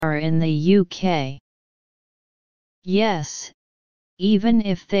in the UK. Yes, even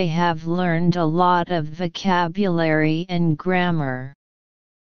if they have learned a lot of vocabulary and grammar.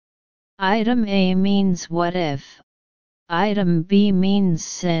 Item A means what if, item B means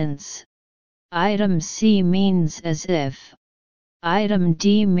since, item C means as if, item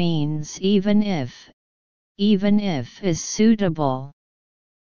D means even if is suitable.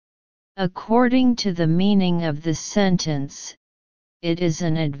 According to the meaning of the sentence, it is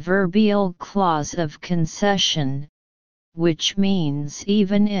an adverbial clause of concession, which means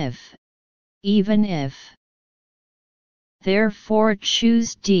even if. Therefore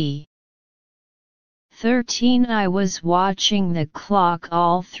choose D. 13. I was watching the clock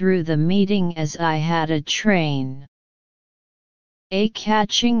all through the meeting as I had a train. A.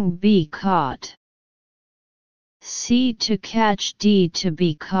 Catching, B. Caught. C. To catch, D. To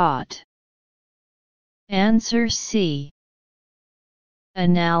be caught. Answer C.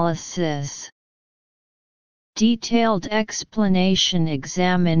 Analysis. Detailed explanation.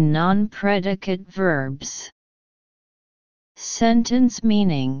 Examine non-predicate verbs. Sentence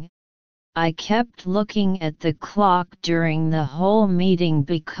meaning: I kept looking at the clock during the whole meeting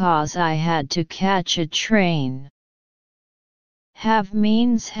because I had to catch a train. Have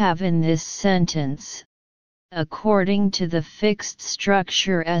means have in this sentence. According to the fixed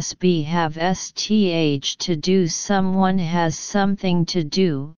structure SB have STH to do. Someone has something to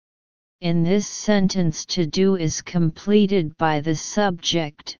do. In this sentence to do is completed by the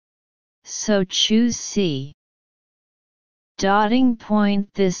subject, so choose C. Dotting point.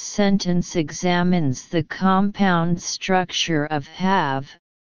 This sentence examines the compound structure of have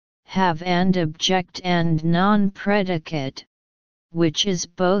and object and non-predicate, which is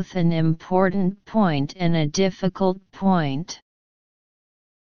both an important point and a difficult point.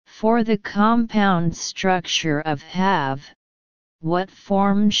 For the compound structure of have, what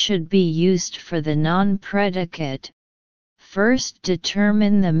form should be used for the non-predicate? First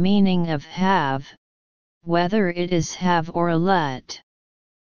determine the meaning of have, whether it is have or let.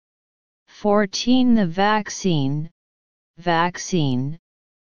 14. The vaccine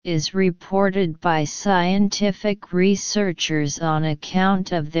is reported by scientific researchers on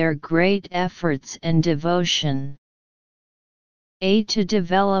account of their great efforts and devotion. A. To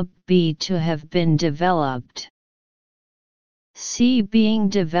develop, B. To have been developed. C. Being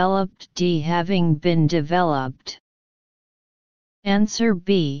developed, D. Having been developed. Answer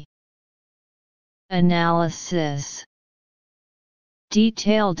B. Analysis.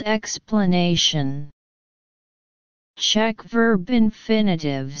 Detailed explanation. Check verb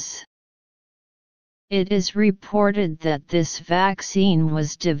infinitives. It is reported that this vaccine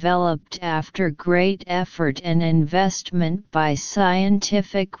was developed after great effort and investment by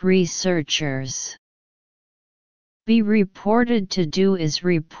scientific researchers. Be reported to do is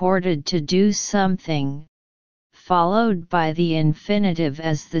reported to do something, followed by the infinitive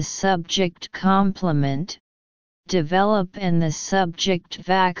as the subject complement. Develop and the subject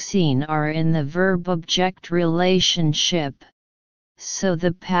vaccine are in the verb-object relationship, so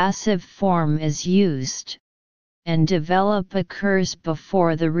the passive form is used, and develop occurs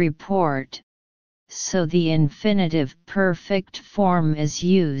before the report, so the infinitive perfect form is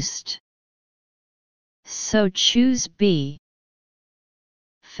used. So choose B.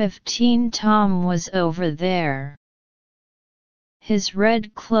 15. Tom was over there. His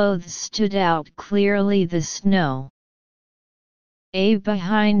red clothes stood out clearly the snow. A.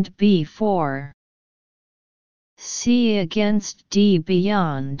 Behind, B. For. C. Against, D.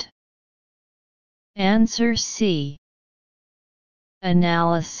 Beyond. Answer C.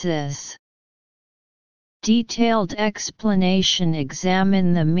 Analysis. Detailed explanation.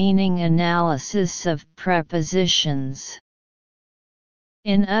 Examine the meaning analysis of prepositions.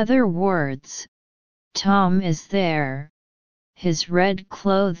 In other words, Tom is there. His red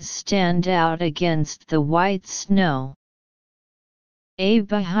clothes stand out against the white snow. A.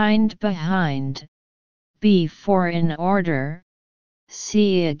 Behind, B. For in order,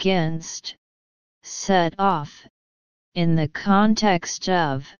 C. Against, set off, in the context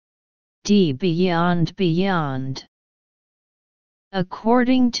of, D. Beyond.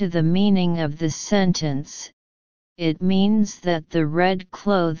 According to the meaning of the sentence, it means that the red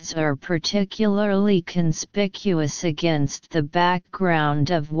clothes are particularly conspicuous against the background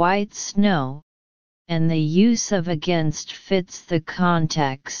of white snow, and the use of against fits the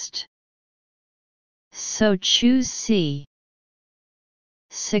context. So choose C.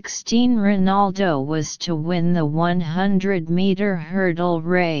 16. Ronaldo was to win the 100-meter hurdle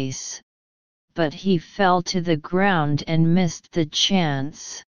race, but he fell to the ground and missed the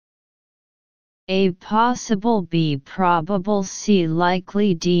chance. A possible, B probable, C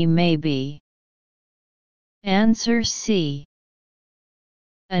likely, D maybe. Answer C.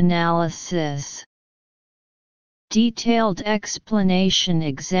 Analysis. Detailed explanation.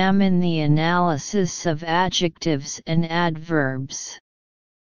 Examine the analysis of adjectives and adverbs.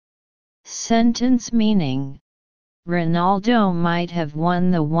 Sentence meaning: Ronaldo might have won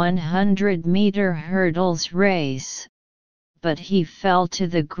the 100-meter hurdles race, but he fell to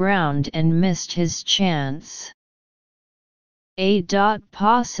the ground and missed his chance. A.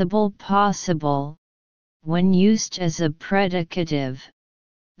 Possible. Possible, when used as a predicative,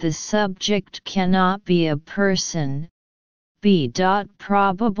 the subject cannot be a person. B.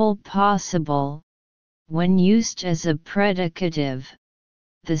 Probable. Possible, when used as a predicative,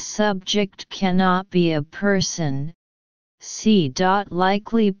 the subject cannot be a person. C.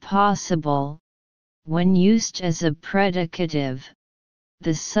 Likely. Possible, when used as a predicative,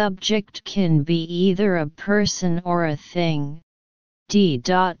 the subject can be either a person or a thing. D.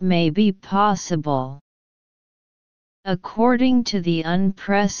 May be possible. According to the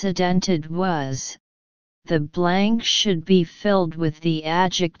unprecedented was, the blank should be filled with the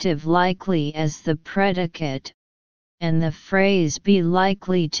adjective likely as the predicate, and the phrase be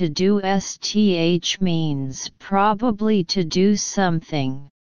likely to do sh means probably to do something.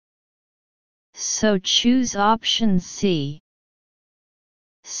 So choose option C.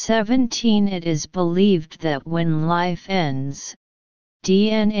 17. It is believed that when life ends,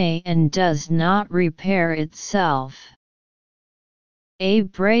 DNA and does not repair itself. A.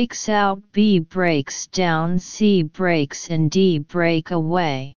 Breaks out, B. breaks down, C. breaks and D. break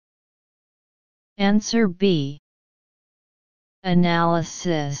away. Answer B.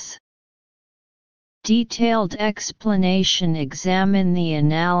 Analysis. Detailed explanation. Examine the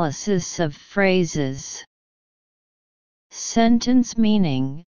analysis of phrases. Sentence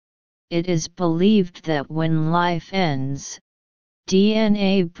meaning: It is believed that when life ends,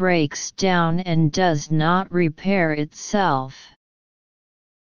 DNA breaks down and does not repair itself.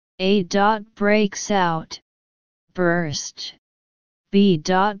 A. Breaks out, burst. B.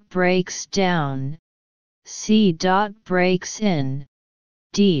 Breaks down, C. Breaks in,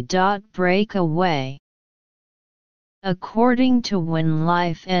 D. Break away. According to when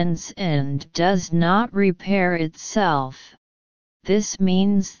life ends and does not repair itself, this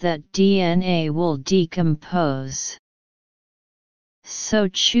means that DNA will decompose. So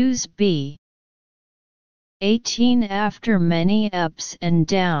choose B. 18. After many ups and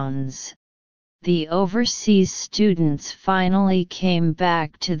downs, the overseas students finally came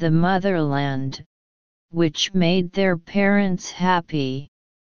back to the motherland, which made their parents happy.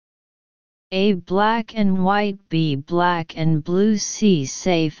 A. Black and white, B. black and blue, C.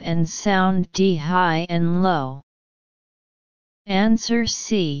 safe and sound, D. high and low. Answer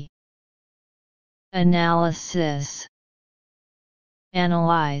C. Analysis.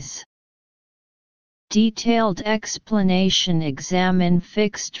 Analyze. Detailed explanation. Examine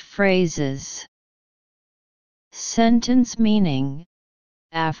fixed phrases. Sentence meaning: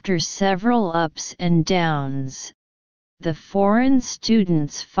 After several ups and downs, the foreign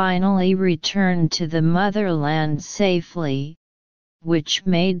students finally returned to the motherland safely, which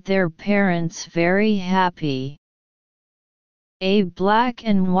made their parents very happy. A. Black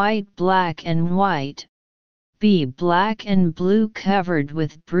and white, black and white. B. Black and blue, covered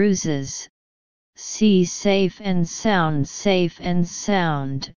with bruises. C. Safe and sound, safe and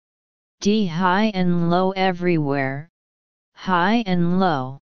sound. D. High and low, everywhere, high and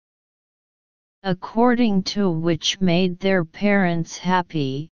low. According to which made their parents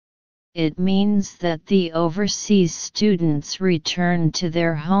happy, it means that the overseas students returned to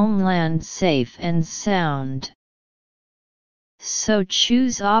their homeland safe and sound. So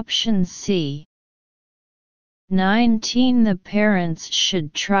choose option C. 19. The parents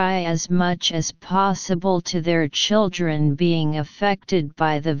should try as much as possible to their children being affected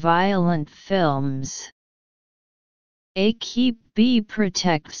by the violent films. A. Keep, B.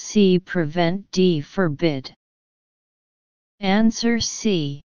 protect, C. prevent, D. forbid. Answer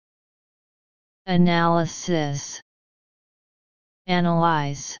C. Analysis.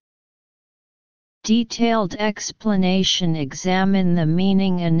 Analyze. Detailed explanation. Examine the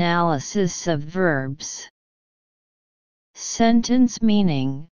meaning analysis of verbs. Sentence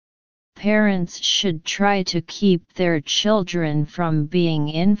meaning: Parents should try to keep their children from being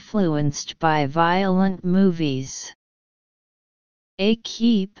influenced by violent movies. A.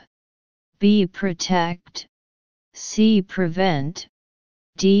 Keep, B. protect, C. prevent,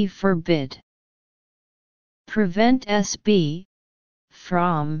 D. forbid. Prevent, SB,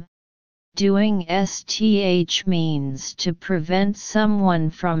 from, Doing STH means to prevent someone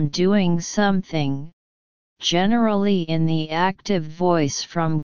from doing something, generally in the active voice from